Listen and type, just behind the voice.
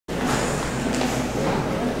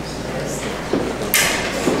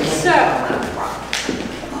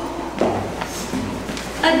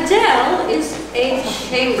a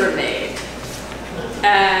chambermaid.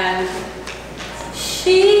 And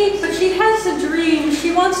she has a dream.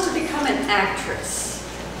 She wants to become an actress.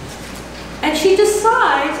 And she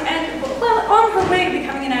decides, and well, on her way to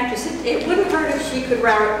becoming an actress, it wouldn't hurt if she could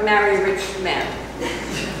marry rich men.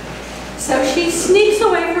 So she sneaks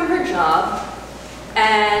away from her job,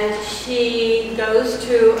 and she goes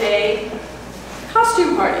to a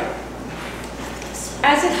costume party.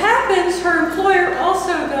 As it happens, her employer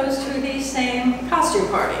also goes to the same costume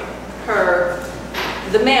party.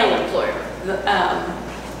 The male employer,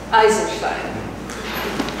 Eisenstein.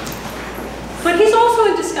 But he's also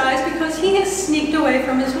in disguise because he has sneaked away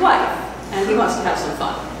from his wife, and he wants to have some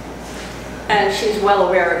fun. And she's well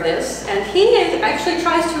aware of this, and he actually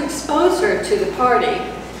tries to expose her to the party,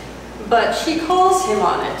 but she calls him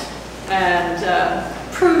on it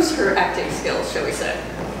and proves her acting skills, shall we say.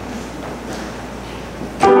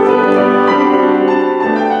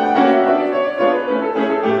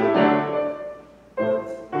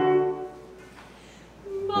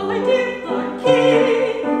 Well,